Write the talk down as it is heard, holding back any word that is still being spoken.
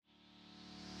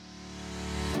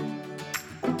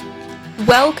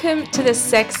Welcome to the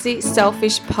Sexy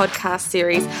Selfish podcast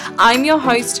series. I'm your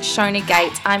host, Shona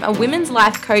Gates. I'm a women's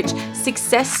life coach,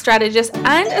 success strategist,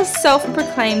 and a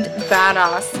self-proclaimed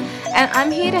badass. And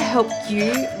I'm here to help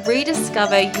you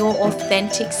rediscover your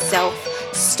authentic self,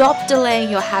 stop delaying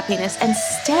your happiness, and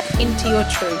step into your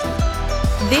truth.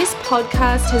 This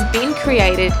podcast has been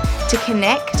created to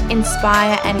connect,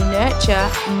 inspire, and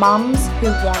nurture mums who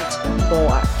want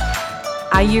more.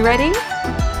 Are you ready?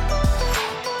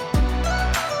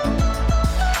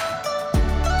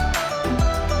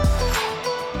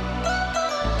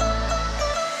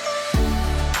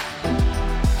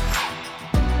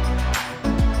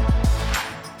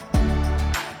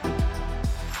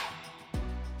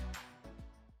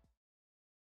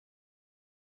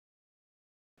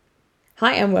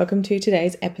 Hi, and welcome to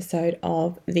today's episode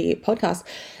of the podcast.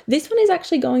 This one is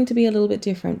actually going to be a little bit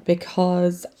different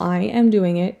because I am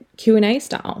doing it Q&A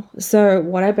style. So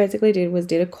what I basically did was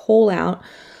did a call out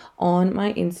on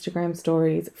my Instagram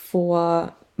stories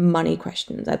for money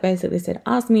questions. I basically said,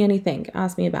 ask me anything.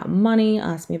 Ask me about money,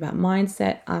 ask me about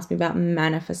mindset, ask me about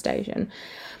manifestation.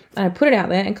 And I put it out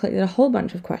there and collected a whole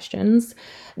bunch of questions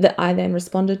that I then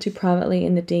responded to privately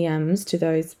in the DMs to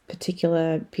those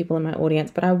particular people in my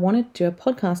audience. But I wanted to do a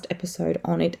podcast episode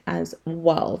on it as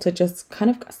well, to just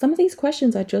kind of, some of these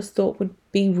questions I just thought would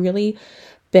be really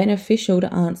beneficial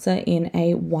to answer in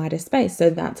a wider space. So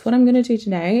that's what I'm going to do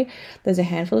today. There's a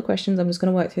handful of questions. I'm just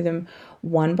going to work through them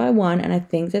one by one. And I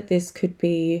think that this could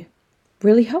be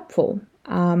really helpful.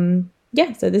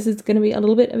 So this is going to be a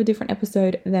little bit of a different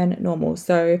episode than normal.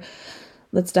 So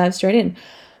let's dive straight in.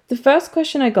 The first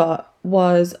question I got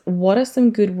was, what are some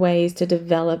good ways to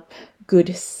develop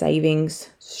good savings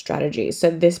strategies? So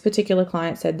this particular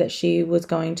client said that she was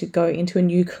going to go into a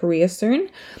new career soon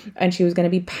and she was going to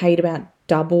be paid about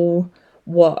double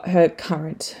what her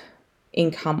current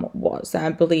income was. So I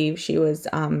believe she was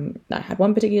had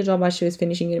one particular job while she was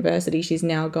finishing university. She's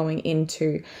now going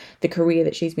into the career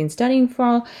that she's been studying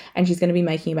for, and she's going to be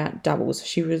making about double. So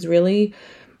she was really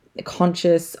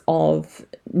conscious of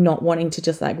not wanting to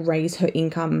just like raise her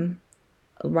income,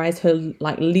 raise her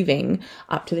like living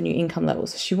up to the new income level.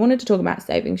 So she wanted to talk about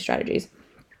saving strategies.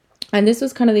 And this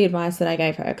was kind of the advice that I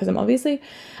gave her, because I'm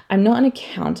not an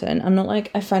accountant. I'm not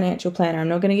like a financial planner. I'm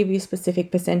not going to give you a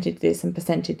specific percentage this and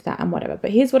percentage that and whatever.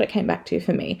 But here's what it came back to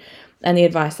for me. And the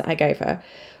advice that I gave her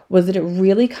was that it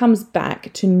really comes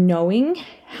back to knowing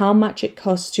how much it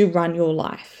costs to run your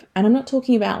life. And I'm not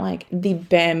talking about like the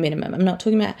bare minimum. I'm not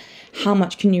talking about how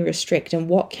much can you restrict and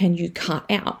what can you cut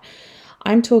out.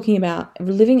 I'm talking about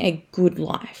living a good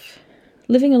life.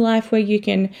 Living a life where you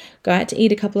can go out to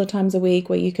eat a couple of times a week,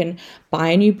 where you can buy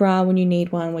a new bra when you need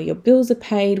one, where your bills are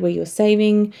paid, where you're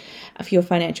saving for your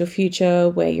financial future,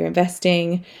 where you're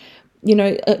investing,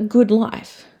 a good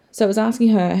life. So I was asking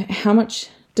her,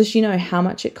 does she know how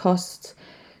much it costs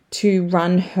to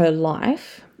run her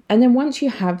life? And then once you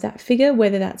have that figure,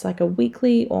 whether that's like a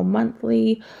weekly or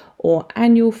monthly or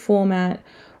annual format,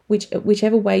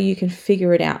 whichever way you can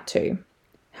figure it out to,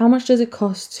 how much does it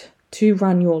cost to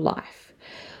run your life?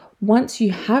 Once you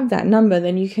have that number,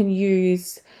 then you can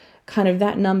use kind of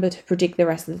that number to predict the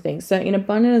rest of the things. So in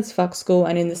Abundance Fuck School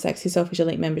and in the Sexy Selfish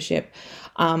Elite membership,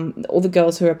 all the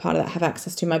girls who are part of that have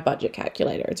access to my budget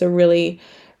calculator. It's a really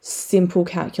simple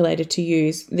calculator to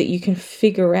use that you can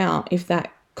figure out if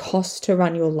that cost to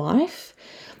run your life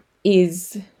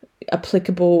is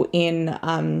applicable in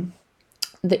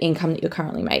the income that you're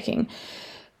currently making.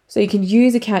 So you can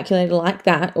use a calculator like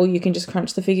that, or you can just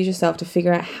crunch the figures yourself to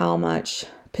figure out how much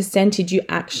percentage you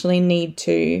actually need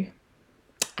to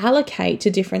allocate to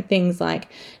different things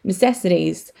like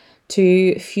necessities,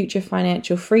 to future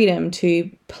financial freedom,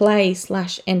 to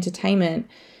play/entertainment,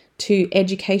 to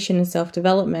education and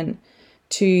self-development,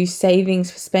 to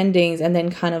savings for spendings, and then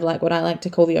kind of like what I like to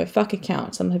call the oh fuck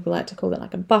account. Some people like to call it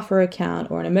like a buffer account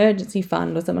or an emergency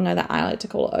fund or something like that. I like to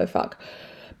call it oh fuck.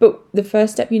 But the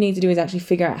first step you need to do is actually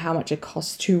figure out how much it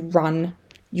costs to run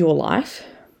your life.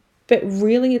 But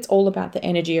really, it's all about the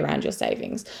energy around your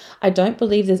savings. I don't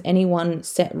believe there's any one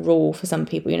set rule for some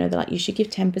people. They're like, you should give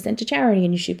 10% to charity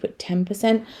and you should put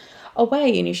 10%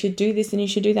 away and you should do this and you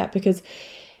should do that, because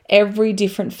every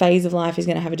different phase of life is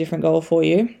going to have a different goal for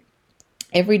you.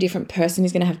 Every different person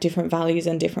is going to have different values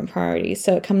and different priorities.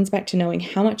 So it comes back to knowing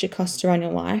how much it costs to run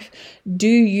your life. Do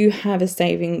you have a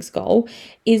savings goal?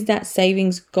 Is that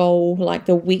savings goal like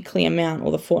the weekly amount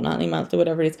or the fortnightly, monthly,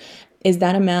 whatever it is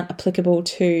that amount applicable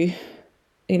to,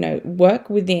 work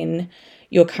within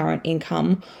your current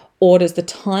income, or does the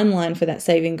timeline for that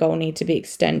saving goal need to be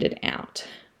extended out,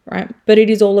 right? But it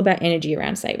is all about energy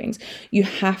around savings. You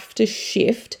have to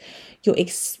shift your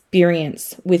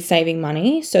experience with saving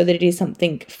money so that it is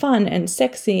something fun and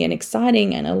sexy and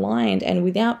exciting and aligned and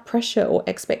without pressure or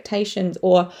expectations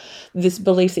or this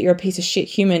belief that you're a piece of shit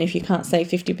human if you can't save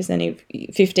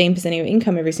 15% of your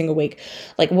income every single week.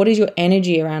 Like, what is your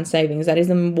energy around savings? That is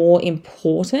more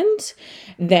important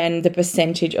than the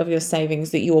percentage of your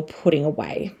savings that you're putting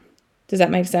away. Does that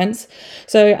make sense?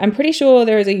 So I'm pretty sure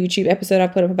there is a YouTube episode I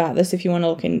put up about this if you want to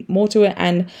look in more to it.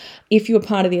 And if you're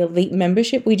part of the elite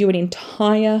membership, we do an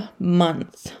entire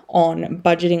month on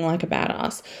budgeting like a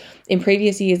badass. In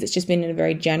previous years, it's just been in a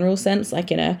very general sense,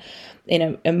 like in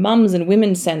a mums and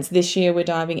women's sense. This year, we're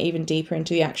diving even deeper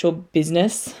into the actual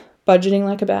business budgeting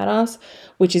like a badass,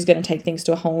 which is going to take things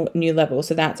to a whole new level.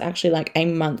 So that's actually like a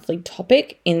monthly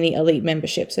topic in the elite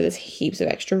membership. So there's heaps of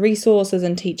extra resources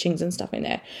and teachings and stuff in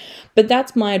there. But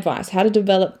that's my advice: how to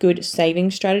develop good saving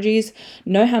strategies,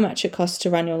 know how much it costs to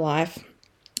run your life,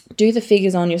 do the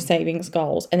figures on your savings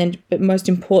goals, and then, but most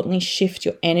importantly, shift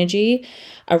your energy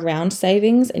around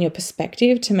savings and your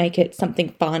perspective to make it something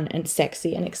fun and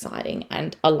sexy and exciting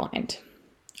and aligned.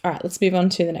 All right, let's move on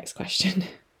to the next question.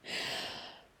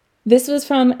 This was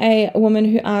from a woman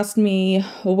who asked me,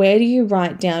 where do you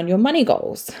write down your money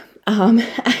goals? And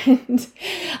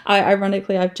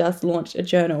ironically, I've just launched a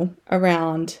journal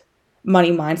around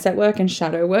money mindset work and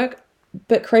shadow work.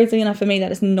 But crazily enough for me,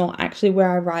 that is not actually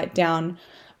where I write down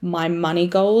my money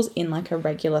goals in like a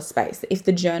regular space. If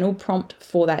the journal prompt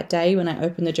for that day, when I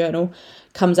open the journal,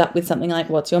 comes up with something like,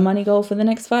 what's your money goal for the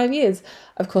next 5 years?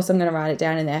 Of course, I'm going to write it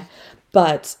down in there.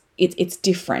 But it's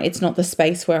different. It's not the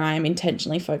space where I am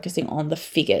intentionally focusing on the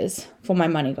figures for my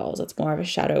money goals. It's more of a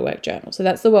shadow work journal. So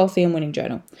that's the Wealthy and Winning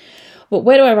journal. But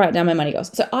where do I write down my money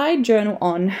goals? So I journal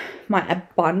on my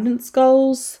abundance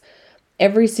goals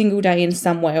every single day in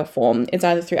some way or form. It's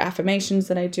either through affirmations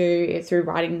that I do, it's through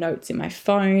writing notes in my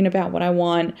phone about what I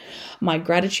want, my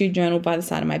gratitude journal by the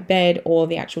side of my bed, or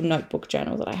the actual notebook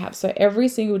journal that I have. So every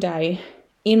single day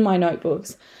in my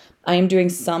notebooks, I am doing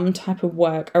some type of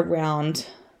work around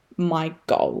my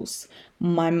goals,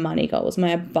 my money goals, my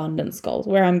abundance goals,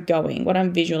 where I'm going, what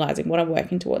I'm visualizing, what I'm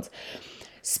working towards.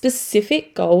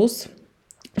 Specific goals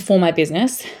for my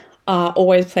business are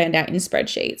always planned out in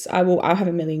spreadsheets. I'll have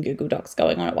a million Google Docs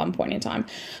going on at one point in time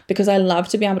because I love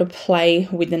to be able to play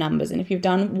with the numbers. And if you've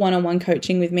done one-on-one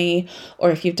coaching with me,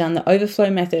 or if you've done the overflow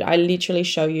method, I literally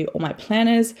show you all my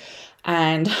planners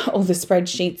and all the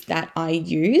spreadsheets that I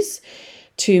use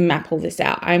to map all this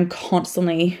out.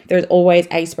 There's always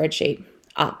a spreadsheet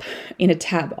up in a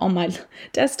tab on my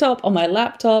desktop, on my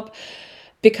laptop,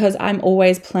 because I'm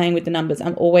always playing with the numbers.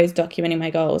 I'm always documenting my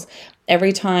goals.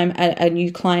 Every time a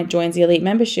new client joins the elite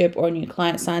membership or a new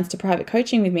client signs to private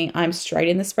coaching with me, I'm straight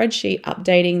in the spreadsheet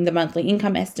updating the monthly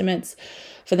income estimates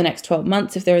for the next 12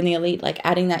 months if they're in the elite, like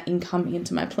adding that income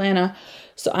into my planner.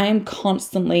 So I am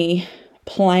constantly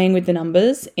playing with the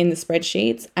numbers in the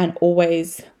spreadsheets and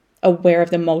always aware of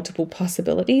the multiple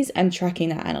possibilities and tracking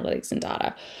that analytics and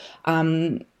data.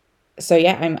 So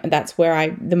yeah, that's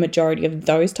where the majority of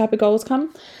those type of goals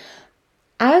come.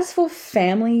 As for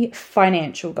family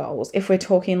financial goals, if we're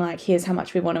talking like, here's how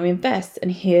much we want to invest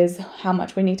and here's how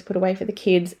much we need to put away for the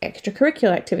kids'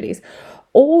 extracurricular activities,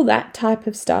 all that type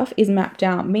of stuff is mapped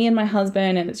out, me and my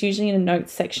husband, and it's usually in a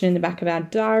notes section in the back of our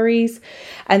diaries.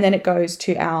 And then it goes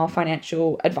to our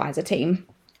financial advisor team.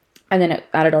 And then it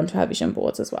added onto our vision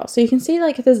boards as well. So you can see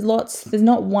like there's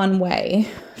not one way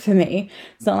for me.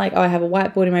 It's not like, oh, I have a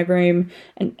whiteboard in my room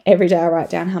and every day I write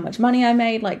down how much money I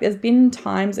made. Like there's been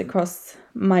times across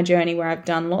my journey where I've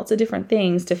done lots of different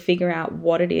things to figure out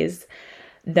what it is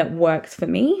that works for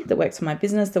me, that works for my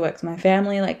business, that works for my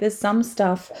family. Like there's some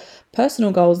stuff,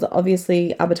 personal goals that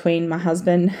obviously are between my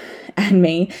husband and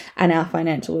me and our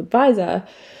financial advisor,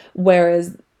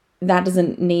 whereas that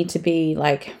doesn't need to be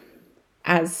like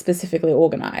as specifically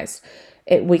organized.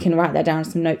 We can write that down on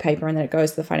some note paper and then it goes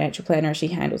to the financial planner. She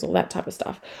handles all that type of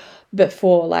stuff. But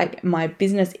for like my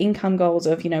business income goals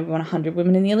of, we want 100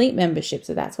 women in the elite membership.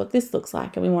 So that's what this looks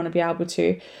like. And we want to be able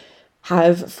to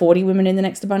have 40 women in the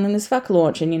next Abundant as Fuck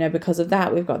launch. And, because of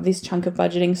that, we've got this chunk of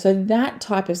budgeting. So that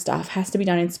type of stuff has to be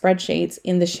done in spreadsheets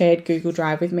in the shared Google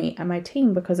Drive with me and my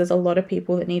team, because there's a lot of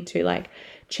people that need to like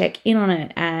check in on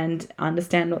it and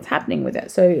understand what's happening with it.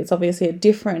 So it's obviously a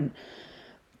different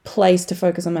place to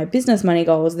focus on my business money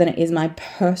goals than it is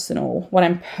what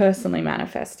I'm personally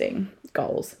manifesting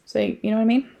goals. So you know what I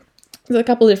mean? There's a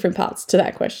couple of different parts to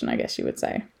that question, I guess you would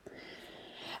say.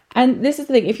 And this is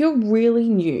the thing, if you're really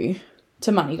new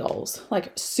to money goals,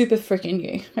 like super freaking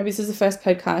new, maybe this is the first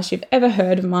podcast you've ever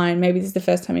heard of mine, maybe this is the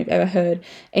first time you've ever heard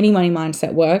any money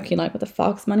mindset work, you're like, what the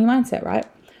fuck's money mindset, right?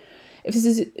 If this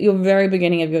is your very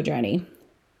beginning of your journey,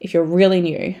 if you're really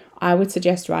new, I would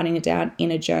suggest writing it down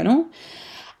in a journal.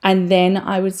 And then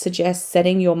I would suggest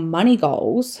setting your money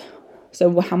goals.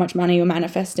 So how much money you're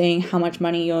manifesting, how much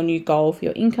money your new goal for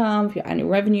your income, for your annual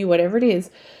revenue, whatever it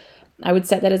is. I would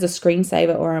set that as a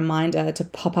screensaver or a reminder to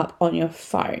pop up on your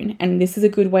phone. And this is a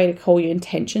good way to call your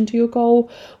intention to your goal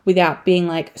without being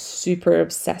like super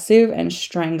obsessive and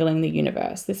strangling the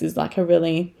universe. This is like a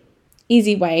really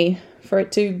easy way for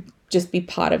it to just be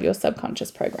part of your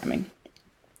subconscious programming.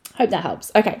 Hope that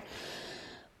helps. Okay.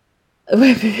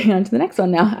 We're moving on to the next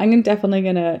one now. I'm definitely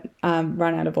going to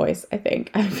run out of voice, I think.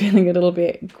 I'm feeling a little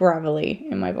bit gravelly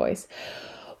in my voice.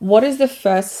 What is the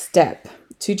first step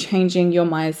to changing your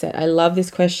mindset? I love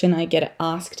this question. I get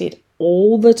asked it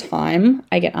all the time.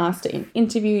 I get asked it in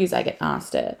interviews. I get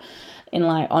asked it in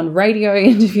on radio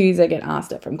interviews. I get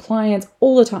asked it from clients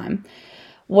all the time.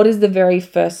 What is the very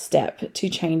first step to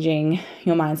changing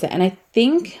your mindset? And I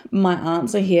think my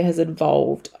answer here has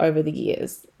evolved over the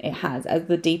years. It has, as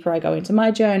the deeper I go into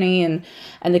my journey and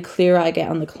the clearer I get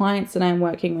on the clients that I'm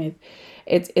working with.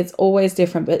 It's always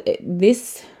different. But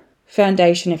this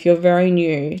foundation, if you're very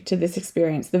new to this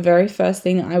experience, the very first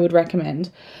thing that I would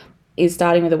recommend is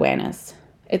starting with awareness.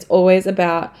 It's always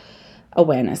about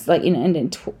awareness. Like in a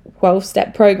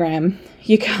 12-step program,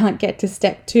 you can't get to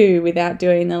step 2 without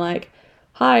doing the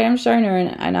hi, I'm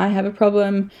Shona and I have a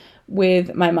problem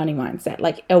with my money mindset.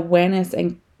 Like awareness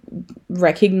and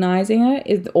recognizing it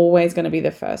is always going to be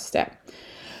the first step.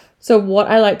 So what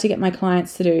I like to get my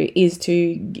clients to do is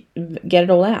to get it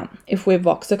all out. If we're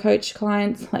Voxer Coach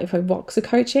clients, if we're Voxer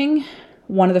coaching,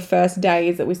 one of the first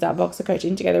days that we start Voxer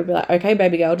coaching together, we'll be like, okay,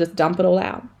 baby girl, just dump it all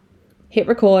out. Hit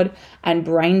record and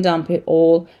brain dump it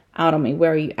all out on me.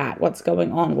 Where are you at? What's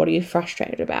going on? What are you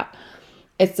frustrated about?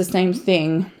 It's the same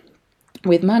thing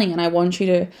with money. And I want you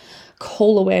to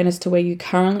call awareness to where you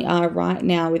currently are right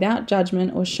now without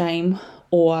judgment or shame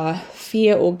or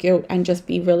fear or guilt, and just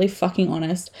be really fucking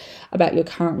honest about your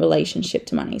current relationship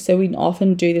to money. So we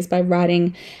often do this by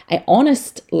writing an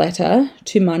honest letter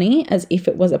to money as if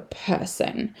it was a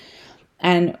person.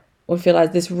 And we feel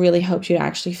like this really helps you to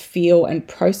actually feel and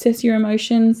process your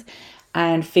emotions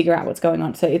and figure out what's going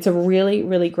on. So it's a really,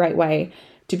 really great way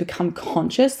to become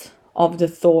conscious of the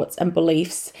thoughts and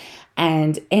beliefs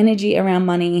and energy around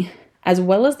money, as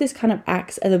well as this kind of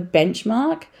acts as a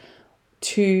benchmark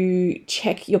to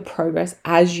check your progress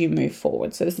as you move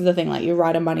forward. So this is the thing, you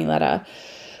write a money letter.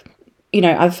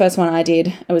 The first one I did,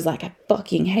 it was like, I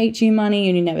fucking hate you, money,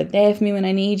 and you're never there for me when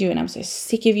I need you, and I'm so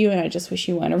sick of you, and I just wish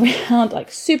you weren't around,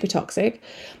 super toxic.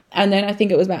 And then I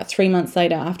think it was about 3 months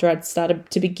later, after I'd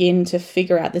started to begin to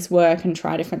figure out this work and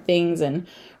try different things and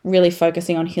really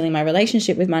focusing on healing my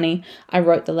relationship with money, I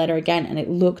wrote the letter again, and it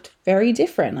looked very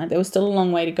different. There was still a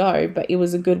long way to go, but it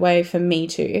was a good way for me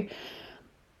to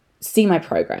see my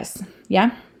progress.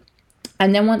 Yeah.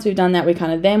 And then once we've done that,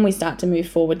 we start to move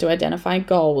forward to identify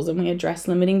goals, and we address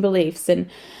limiting beliefs and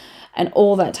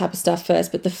all that type of stuff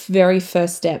first. But the very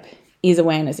first step is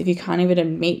awareness. If you can't even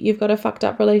admit you've got a fucked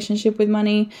up relationship with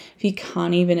money, if you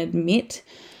can't even admit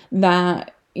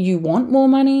that you want more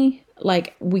money,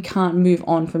 we can't move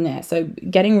on from there. So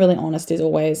getting really honest is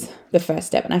always the first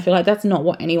step. And I feel like that's not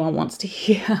what anyone wants to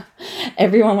hear.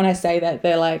 Everyone, when I say that,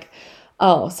 they're like,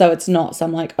 oh, so it's not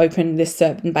some open this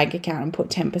certain bank account and put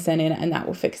 10% in it and that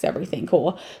will fix everything,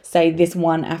 or say this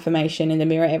one affirmation in the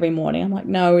mirror every morning. I'm like,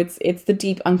 no, it's the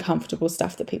deep uncomfortable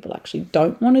stuff that people actually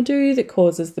don't want to do that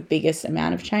causes the biggest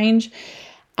amount of change.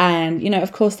 And,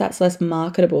 of course, that's less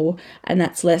marketable and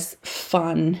that's less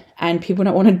fun and people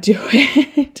don't want to do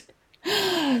it.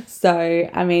 So,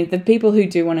 the people who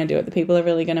do want to do it, the people who are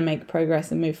really going to make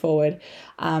progress and move forward,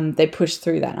 they push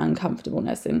through that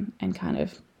uncomfortableness and kind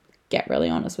of get really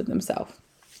honest with themselves.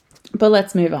 But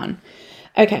let's move on.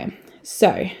 Okay,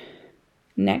 so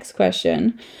next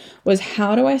question was,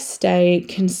 how do I stay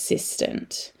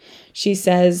consistent? She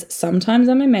says, sometimes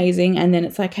I'm amazing and then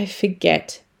it's I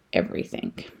forget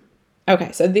everything.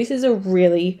 Okay, so this is a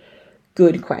really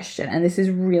good question and this is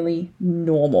really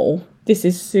normal. This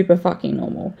is super fucking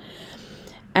normal.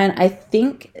 And I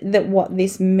think that what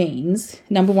this means,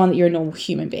 number one, that you're a normal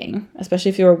human being, especially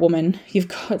if you're a woman. You've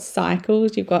got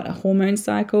cycles, you've got a hormone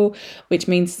cycle, which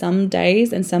means some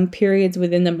days and some periods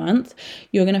within the month,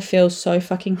 you're going to feel so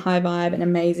fucking high vibe and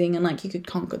amazing and you could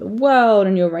conquer the world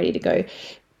and you're ready to go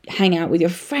hang out with your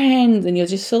friends and you'll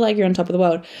just feel like you're on top of the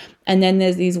world. And then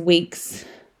there's these weeks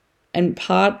and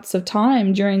parts of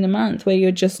time during the month where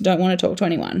you just don't want to talk to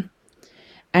anyone.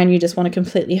 And you just want to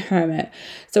completely hermit.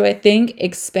 So I think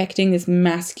expecting this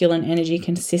masculine energy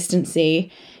consistency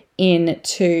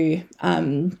into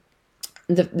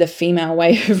the female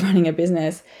way of running a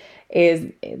business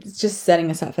it's just setting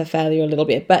us up for failure a little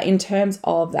bit. But in terms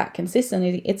of that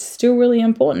consistency, it's still really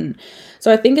important.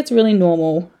 So I think it's really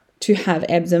normal to have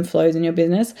ebbs and flows in your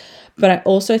business. But I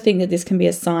also think that this can be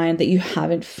a sign that you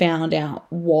haven't found out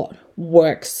what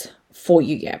works for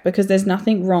you yet, because there's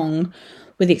nothing wrong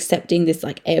with accepting this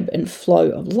like ebb and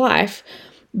flow of life.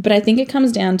 But I think it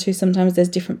comes down to sometimes there's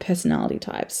different personality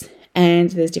types, and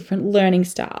there's different learning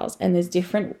styles, and there's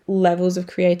different levels of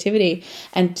creativity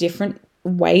and different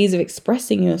ways of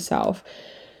expressing yourself.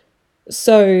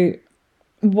 So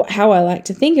how I like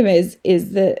to think of it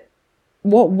is that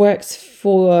what works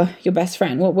for your best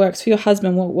friend, what works for your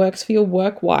husband, what works for your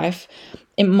work wife,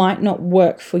 it might not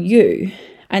work for you.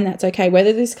 And that's okay.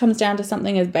 Whether this comes down to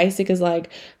something as basic as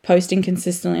like posting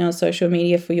consistently on social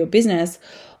media for your business,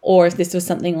 or if this was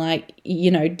something like,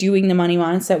 doing the money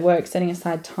mindset work, setting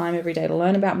aside time every day to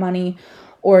learn about money,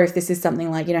 or if this is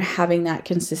something like, having that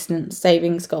consistent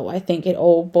savings goal, I think it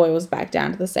all boils back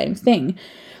down to the same thing.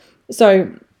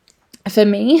 So for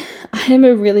me, I am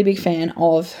a really big fan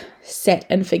of set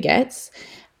and forgets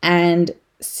and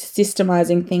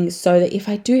systemizing things, so that if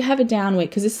I do have a down week,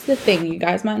 because this is the thing, you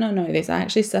guys might not know this, I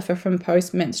actually suffer from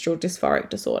post-menstrual dysphoric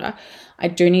disorder. I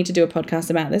do need to do a podcast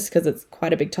about this because it's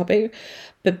quite a big topic.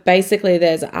 But basically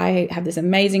I have this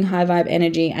amazing high vibe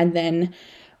energy, and then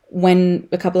when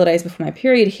a couple of days before my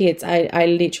period hits, I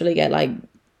literally get like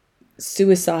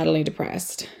suicidally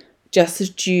depressed,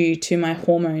 just due to my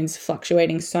hormones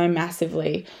fluctuating so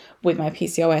massively with my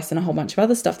PCOS and a whole bunch of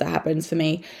other stuff that happens for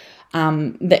me,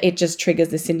 that it just triggers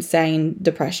this insane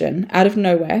depression out of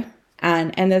nowhere.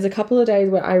 And there's a couple of days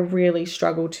where I really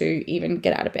struggle to even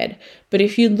get out of bed. But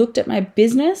if you looked at my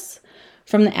business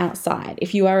from the outside,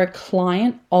 if you are a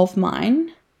client of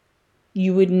mine,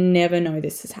 you would never know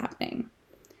this is happening,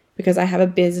 because I have a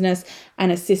business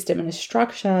and a system and a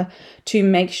structure to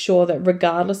make sure that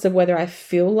regardless of whether I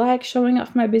feel like showing up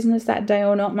for my business that day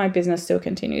or not, my business still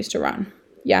continues to run.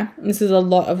 Yeah, this is a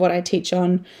lot of what I teach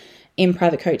on in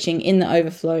private coaching, in the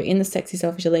Overflow, in the Sexy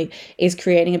Selfish Elite, is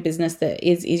creating a business that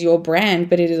is your brand,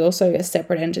 but it is also a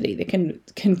separate entity that can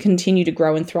continue to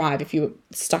grow and thrive if you're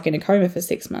stuck in a coma for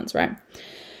 6 months, right?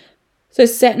 So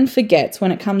set and forgets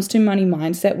when it comes to money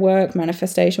mindset work,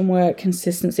 manifestation work,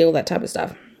 consistency, all that type of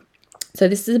stuff. So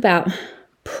this is about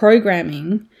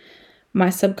programming my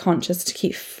subconscious to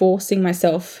keep forcing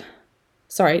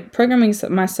programming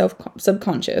my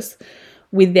subconscious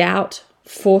without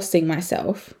forcing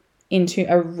myself into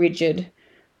a rigid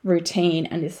routine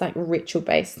and this like ritual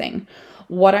based thing.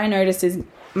 What I notice is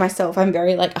myself, I'm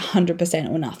very like 100%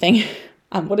 or nothing.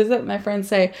 What is it my friends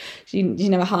say? She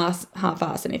never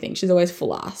half-ass anything. She's always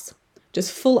full ass.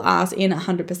 Just full ass in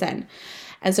 100%.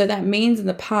 And so that means in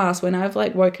the past, when I've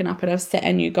like woken up and I've set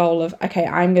a new goal of, okay,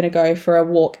 I'm going to go for a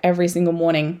walk every single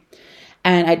morning,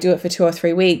 and I do it for 2 or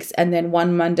 3 weeks, and then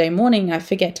one Monday morning I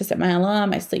forget to set my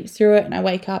alarm, I sleep through it, and I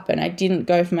wake up and I didn't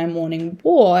go for my morning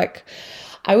walk,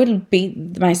 I would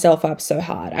beat myself up so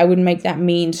hard. I would make that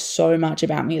mean so much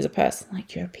about me as a person.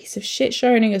 Like, you're a piece of shit,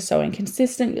 Shona, you're so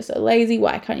inconsistent, you're so lazy,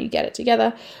 why can't you get it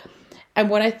together? And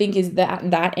what I think is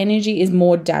that energy is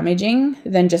more damaging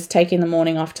than just taking the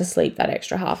morning off to sleep that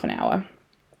extra half an hour.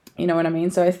 You know what I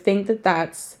mean? So I think that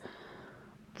that's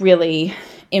really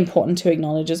important to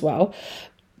acknowledge as well.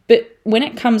 But when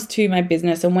it comes to my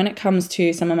business and when it comes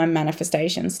to some of my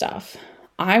manifestation stuff,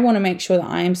 I want to make sure that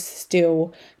I am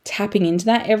still tapping into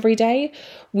that every day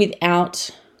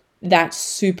without that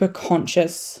super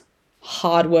conscious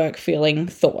hard work feeling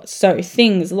thoughts. So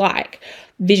things like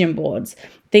vision boards,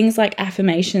 things like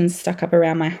affirmations stuck up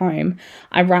around my home.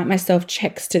 I write myself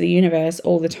checks to the universe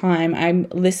all the time. I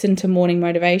listen to morning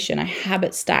motivation. I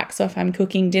habit stack. So if I'm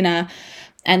cooking dinner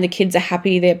and the kids are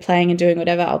happy, they're playing and doing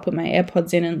whatever, I'll put my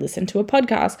AirPods in and listen to a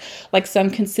podcast. Like, so I'm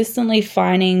consistently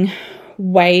finding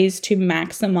ways to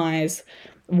maximize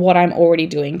what I'm already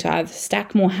doing, to either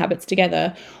stack more habits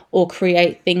together or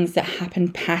create things that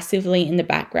happen passively in the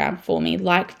background for me,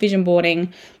 like vision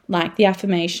boarding, like the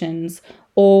affirmations,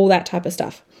 all that type of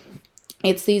stuff.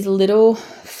 It's these little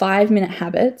 5-minute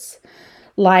habits,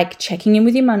 like checking in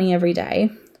with your money every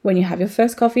day. When you have your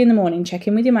first coffee in the morning, check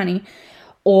in with your money,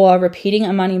 or repeating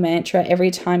a money mantra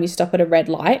every time you stop at a red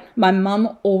light. My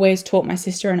mum always taught my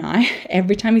sister and I,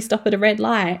 every time you stop at a red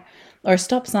light or a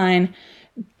stop sign,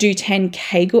 do 10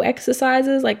 Kegel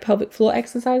exercises, like pelvic floor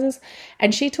exercises.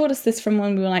 And she taught us this from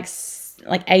when we were like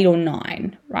 8 or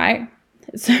 9, right?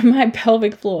 So my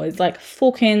pelvic floor is like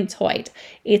fucking tight.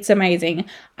 It's amazing.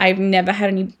 I've never had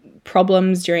any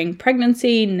problems during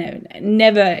pregnancy,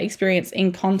 never experienced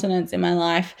incontinence in my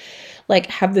life, like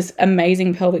have this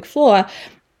amazing pelvic floor.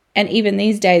 And even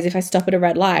these days, if I stop at a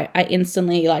red light, I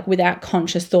instantly, like without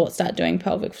conscious thought, start doing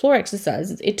pelvic floor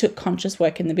exercises. It took conscious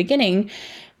work in the beginning,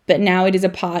 but now it is a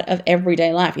part of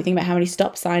everyday life. You think about how many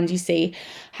stop signs you see,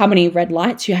 how many red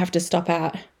lights you have to stop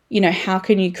at. How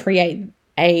can you create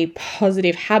a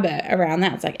positive habit around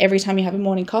that? It's like every time you have a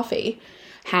morning coffee,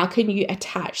 how can you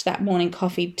attach that morning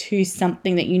coffee to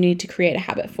something that you need to create a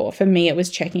habit for? For me, it was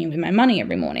checking in with my money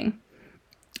every morning,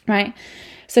 right?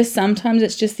 So sometimes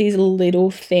it's just these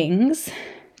little things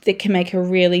that can make a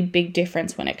really big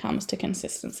difference when it comes to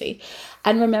consistency.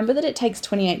 And remember that it takes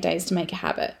 28 days to make a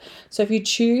habit. So if you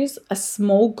choose a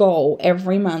small goal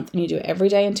every month and you do it every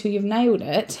day until you've nailed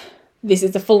it, this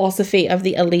is the philosophy of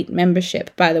the elite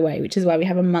membership, by the way, which is why we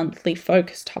have a monthly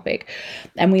focus topic,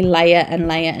 and we layer and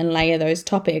layer and layer those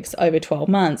topics over 12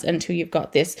 months until you've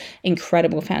got this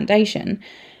incredible foundation.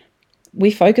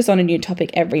 We focus on a new topic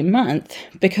every month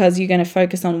because you're going to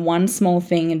focus on one small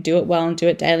thing and do it well and do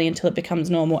it daily until it becomes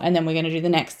normal. And then we're going to do the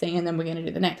next thing, and then we're going to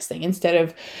do the next thing, instead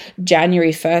of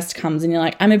January 1st comes and you're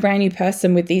like, I'm a brand new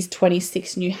person with these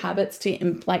 26 new habits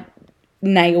to like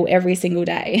nail every single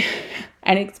day.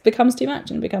 And it becomes too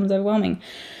much and becomes overwhelming.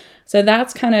 So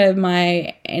that's kind of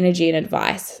my energy and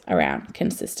advice around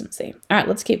consistency. All right,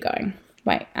 let's keep going.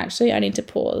 Wait, actually, I need to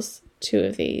pause 2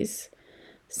 of these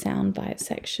soundbite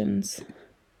sections.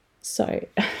 So,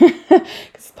 because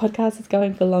this podcast is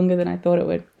going for longer than I thought it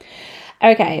would.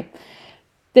 Okay.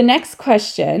 The next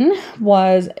question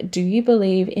was, do you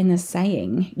believe in the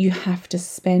saying, you have to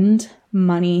spend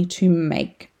money to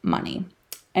make money?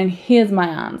 And here's my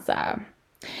answer.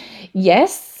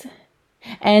 Yes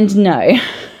and no.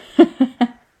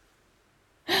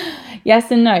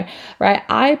 Yes and no, right?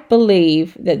 I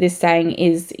believe that this saying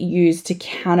is used to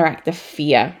counteract the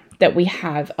fear that we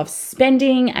have of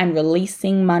spending and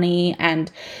releasing money.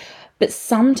 But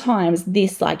sometimes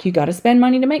this, like, you got to spend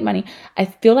money to make money, I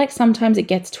feel like sometimes it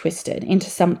gets twisted into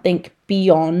something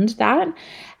beyond that.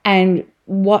 And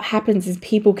what happens is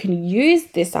people can use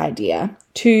this idea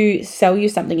to sell you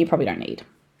something you probably don't need.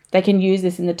 They can use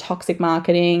this in the toxic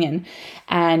marketing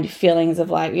and feelings of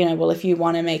like, well, if you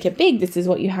want to make it big, this is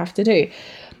what you have to do.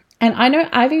 And I know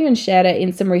I've even shared it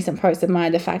in some recent posts of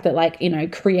mine, the fact that, like,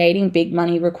 creating big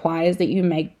money requires that you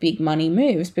make big money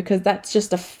moves, because that's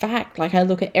just a fact. Like, I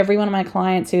look at every one of my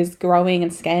clients who's growing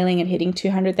and scaling and hitting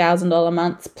 $200,000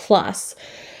 months plus,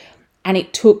 and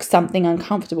it took something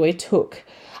uncomfortable. It took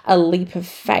a leap of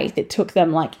faith. It took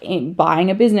them, like, in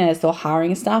buying a business or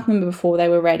hiring a staff member before they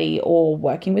were ready, or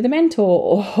working with a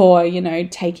mentor, or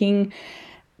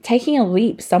taking a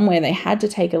leap somewhere. They had to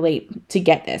take a leap to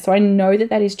get there. So I know that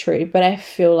that is true, but I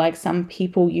feel like some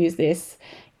people use this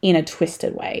in a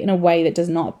twisted way, in a way that does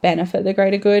not benefit the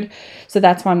greater good. So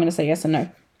that's why I'm going to say yes and no.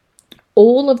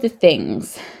 All of the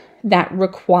things that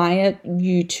require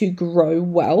you to grow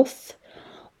wealth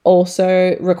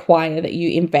also require that you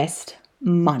invest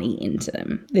money into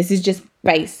them. This is just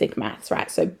basic maths, right?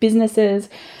 So businesses,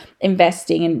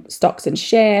 investing in stocks and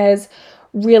shares,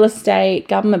 real estate,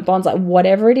 government bonds, like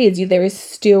whatever it is, there is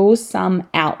still some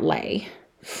outlay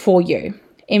for you.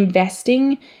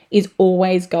 Investing is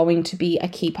always going to be a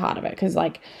key part of it, because,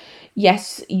 like,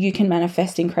 yes, you can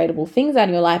manifest incredible things out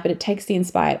of your life, but it takes the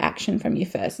inspired action from you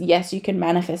first. Yes, you can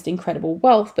manifest incredible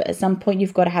wealth, but at some point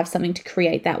you've got to have something to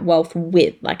create that wealth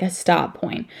with, like a start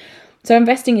point. So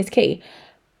investing is key.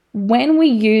 When we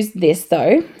use this,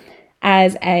 though,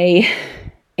 as a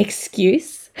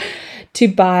excuse to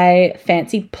buy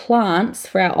fancy plants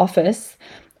for our office,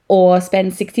 or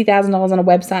spend $60,000 on a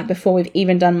website before we've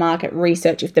even done market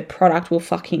research if the product will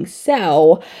fucking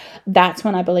sell, that's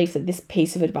when I believe that this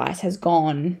piece of advice has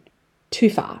gone too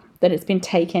far, that it's been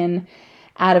taken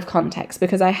out of context,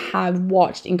 because I have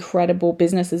watched incredible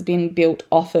businesses being built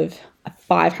off of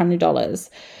 $500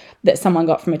 that someone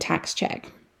got from a tax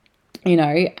check.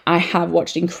 I have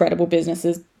watched incredible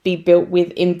businesses be built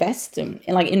with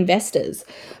investors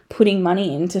putting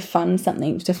money in to fund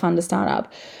something, to fund a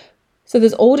startup. So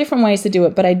there's all different ways to do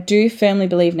it, but I do firmly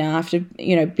believe now, after,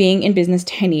 being in business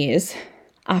 10 years,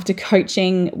 after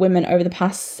coaching women over the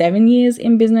past 7 years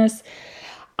in business,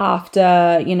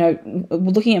 after,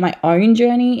 looking at my own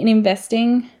journey in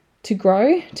investing to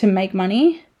grow, to make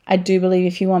money, I do believe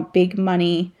if you want big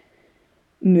money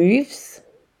moves,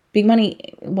 if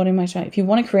you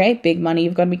want to create big money,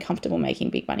 you've got to be comfortable making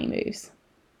big money moves.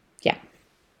 Yeah,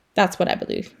 that's what I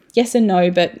believe. Yes and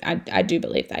no, but I do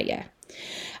believe that, yeah.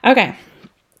 Okay,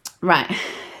 right.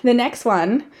 The next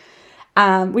one,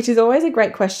 which is always a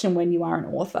great question when you are an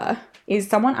author, is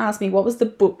someone asked me, what was the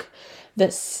book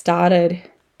that started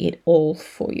it all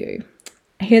for you?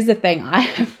 Here's the thing. I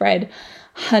have read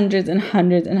hundreds and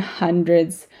hundreds and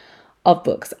hundreds of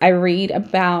books. I read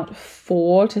about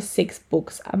 4 to 6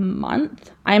 books a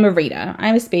month. I am a reader.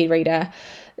 I'm a speed reader.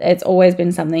 It's always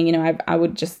been something, you know, I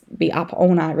would just be up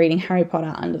all night reading Harry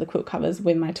Potter under the quilt covers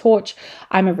with my torch.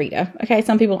 I'm a reader. Okay,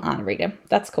 some people aren't a reader.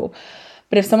 That's cool.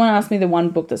 But if someone asked me the one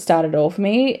book that started it all for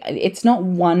me, it's not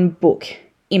one book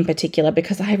in particular,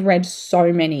 because I've read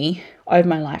so many over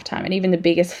my lifetime, and even the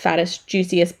biggest, fattest,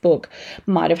 juiciest book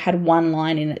might have had one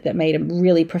line in it that made a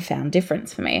really profound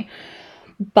difference for me.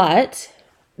 But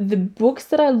the books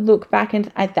that I look back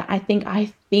and I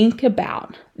think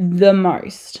about the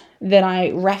most, that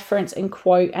I reference and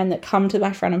quote and that come to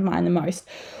my front of mind the most,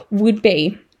 would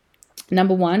be,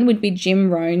 number one would be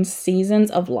Jim Rohn's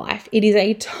Seasons of Life. It is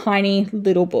a tiny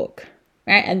little book,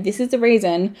 right? And this is the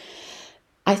reason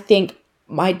I think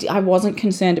I wasn't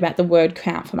concerned about the word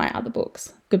count for my other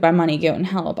books, Goodbye Money, Guilt, and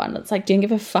Hello Abundance. Like, didn't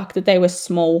give a fuck that they were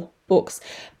small books,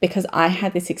 because I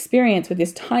had this experience with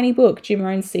this tiny book, Jim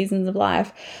Rohn's Seasons of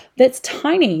Life, that's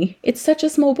tiny. It's such a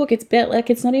small book. It's built like,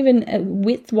 it's not even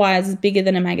width-wise bigger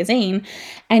than a magazine,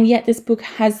 and yet this book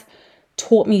has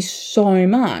taught me so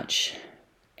much.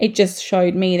 It just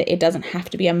showed me that it doesn't have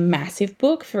to be a massive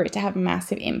book for it to have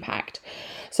massive impact.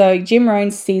 So Jim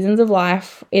Rohn's Seasons of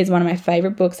Life is one of my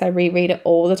favorite books. I reread it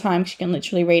all the time, because you can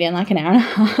literally read it in like an hour and a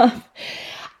half.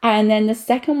 And then the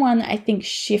second one that I think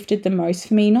shifted the most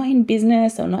for me, not in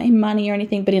business or not in money or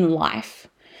anything, but in life,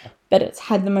 but it's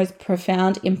had the most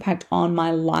profound impact on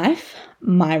my life,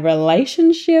 my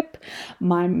relationship,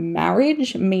 my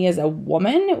marriage, me as a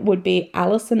woman, would be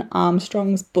Alison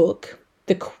Armstrong's book,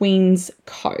 The Queen's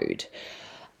Code.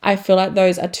 I feel like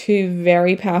those are two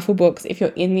very powerful books. If you're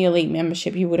in the elite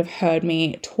membership, you would have heard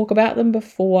me talk about them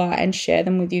before and share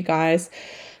them with you guys.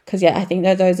 Because I think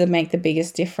that those would make the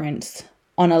biggest difference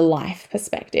on a life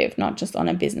perspective, not just on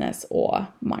a business or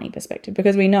money perspective.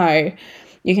 Because we know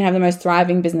you can have the most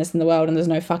thriving business in the world and there's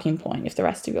no fucking point if the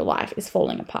rest of your life is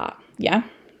falling apart. Yeah?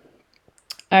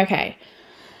 Okay.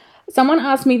 Someone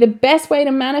asked me the best way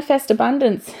to manifest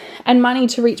abundance and money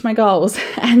to reach my goals.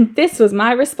 And this was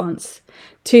my response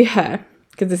to her,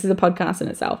 because this is a podcast in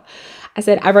itself. I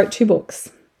said, I wrote 2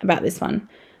 books about this one.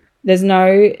 There's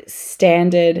no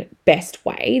standard best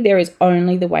way. There is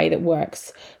only the way that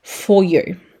works for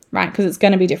you, right? Because it's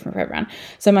going to be different for everyone.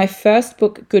 So my first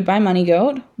book, Goodbye Money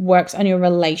Guilt, works on your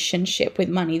relationship with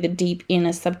money, the deep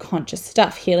inner subconscious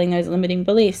stuff, healing those limiting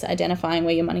beliefs, identifying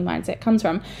where your money mindset comes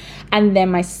from. And then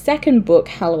my second book,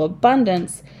 Hello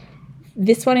Abundance,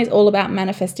 this one is all about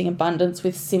manifesting abundance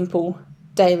with simple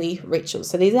daily rituals.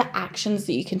 So these are actions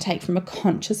that you can take from a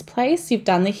conscious place. You've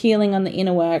done the healing on the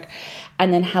inner work,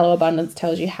 and then Hello Abundance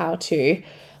tells you how to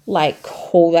like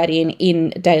call that in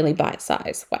daily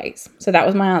bite-sized ways. So that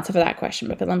was my answer for that question,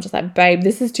 because I'm just like, babe,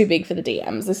 this is too big for the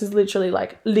DMs. This is literally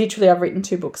I've written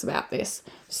 2 books about this.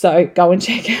 So go and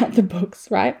check out the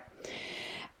books, right?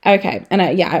 Okay. And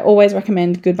I always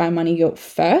recommend Goodbye Money Guilt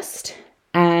first,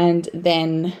 and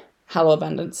then Hello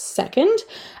Abundance second,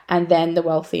 and then the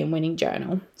Wealthy and Winning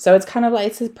Journal. So it's kind of like,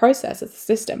 it's a process, it's a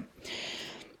system.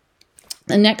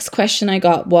 The next question I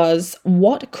got was,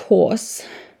 what course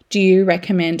do you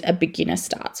recommend a beginner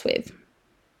starts with?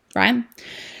 Right?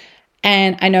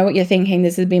 And I know what you're thinking.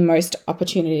 This has been most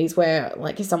opportunities where,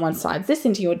 like, if someone slides this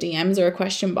into your DMs or a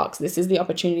question box, this is the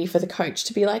opportunity for the coach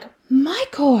to be like, my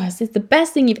course is the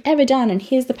best thing you've ever done, and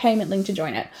here's the payment link to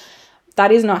join it.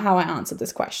 That is not how I answered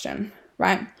this question,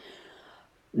 right?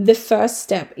 The first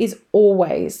step is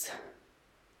always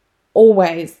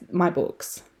my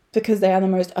books, because they are the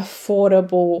most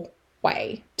affordable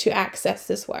way to access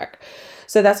this work.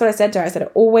 So that's what I said to her. I said, I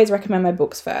always recommend my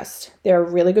books first. They're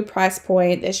a really good price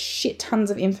point. There's shit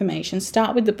tons of information.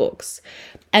 Start with the books.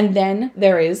 And then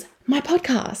there is my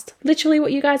podcast, literally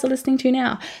what you guys are listening to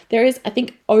now. There is, I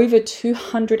think, over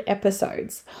 200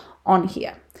 episodes on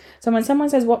here. So when someone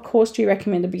says, what course do you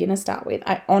recommend a beginner start with?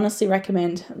 I honestly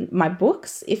recommend my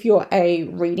books. If you're a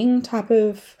reading type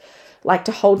of, like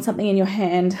to hold something in your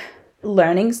hand,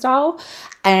 learning style,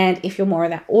 and if you're more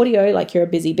of that audio, like you're a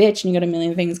busy bitch and you got a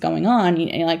million things going on,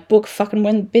 you're like, book fucking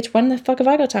when the fuck have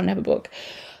I got time to have a book?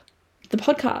 The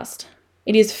podcast.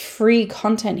 It is free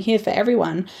content here for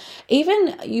everyone.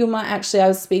 Even you might actually, I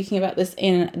was speaking about this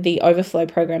in the Overflow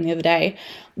program the other day,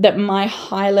 that my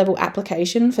high level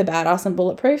application for Badass and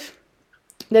Bulletproof,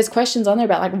 there's questions on there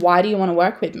about like, why do you want to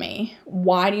work with me?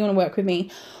 Why do you want to work with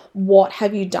me? What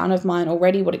have you done of mine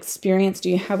already? What experience do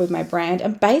you have with my brand?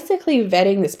 And basically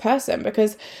vetting this person,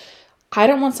 because I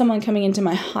don't want someone coming into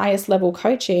my highest level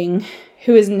coaching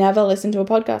who has never listened to a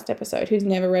podcast episode, who's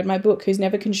never read my book, who's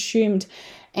never consumed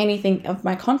anything of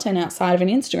my content outside of an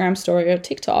Instagram story or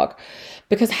TikTok,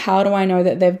 because how do I know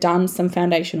that they've done some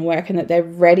foundational work and that they're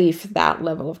ready for that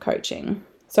level of coaching?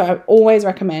 So I always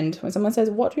recommend, when someone says,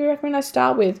 what do you recommend I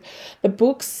start with? The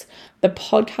books, the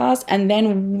podcast, and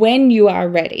then when you are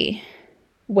ready,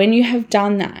 when you have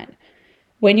done that,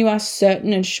 when you are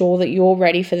certain and sure that you're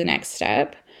ready for the next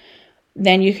step,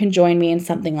 then you can join me in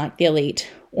something like the Elite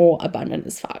or Abundant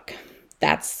as Fuck.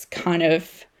 That's kind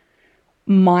of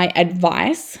my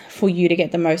advice for you to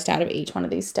get the most out of each one of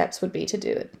these steps, would be to do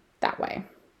it that way.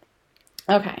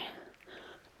 Okay.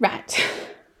 Right.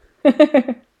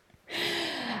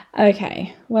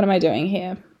 Okay. What am I doing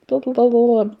here? Blah, blah, blah,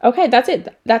 blah. Okay, that's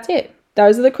it.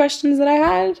 Those are the questions that I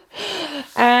had.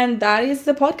 And that is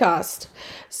the podcast.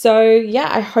 So yeah,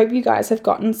 I hope you guys have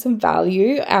gotten some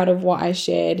value out of what I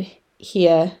shared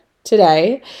here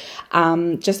today.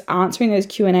 Just answering those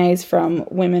Q&As from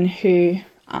women who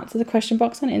answer the question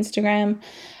box on Instagram.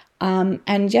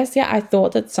 And yes, yeah, I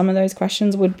thought that some of those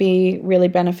questions would be really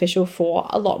beneficial for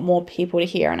a lot more people to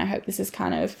hear. And I hope this has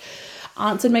kind of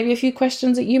answered maybe a few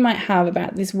questions that you might have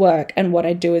about this work and what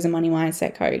I do as a money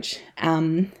mindset coach,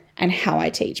 and how I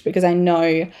teach, because I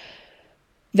know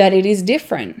that it is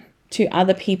different to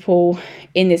other people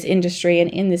in this industry and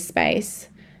in this space.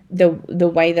 The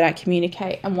way that I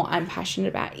communicate and what I'm passionate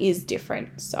about is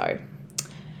different. So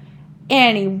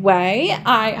anyway,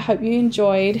 I hope you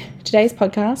enjoyed today's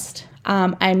podcast.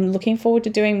 I'm looking forward to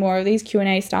doing more of these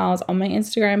Q&A styles on my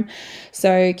Instagram,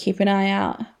 so keep an eye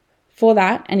out for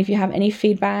that. And if you have any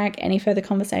feedback, any further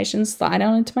conversations, slide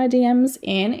on into my DMs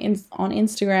on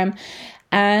Instagram,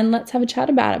 and let's have a chat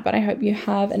about it. But I hope you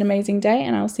have an amazing day,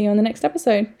 and I'll see you on the next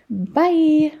episode.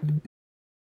 Bye.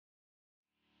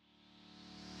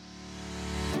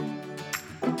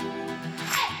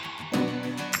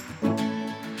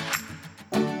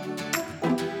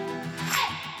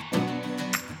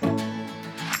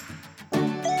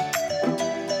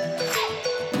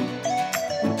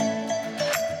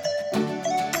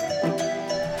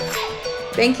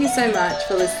 Thank you so much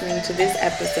for listening to this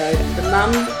episode of the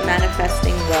Mums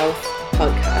Manifesting Wealth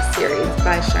podcast series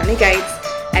by Shoni Gates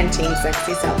and Team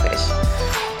Sexy Selfish.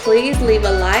 Please leave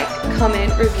a like,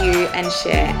 comment, review, and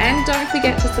share. And don't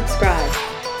forget to subscribe.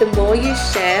 The more you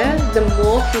share, the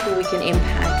more people we can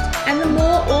impact, and the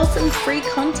more awesome free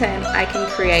content I can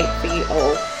create for you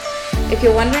all. If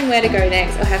you're wondering where to go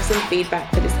next or have some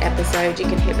feedback for this episode, you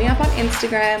can hit me up on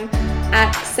Instagram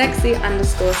at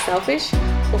sexy_selfish,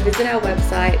 or visit our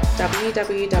website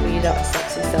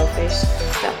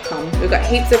www.sexyselfish.com. We've got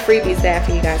heaps of freebies there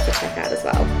for you guys to check out as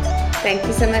well. Thank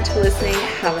you so much for listening.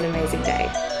 Have an amazing day.